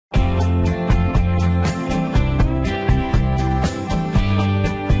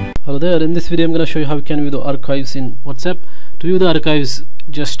Hello there, in this video I'm going to show you how you can view the archives in WhatsApp. To view the archives,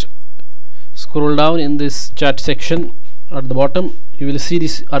 just scroll down in this chat section. At the bottom you will see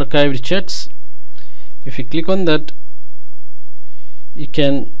these archived chats. If you click on that, you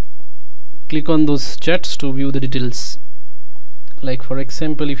can click on those chats to view the details. Like for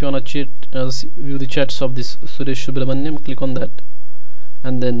example, if you want to view the chats of this Suresh Subramaniam, click on that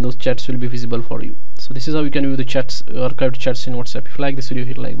and then those chats will be visible for you. So this is how you can view the chats, archived chats in WhatsApp. If you like this video,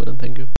 hit like button. Thank you.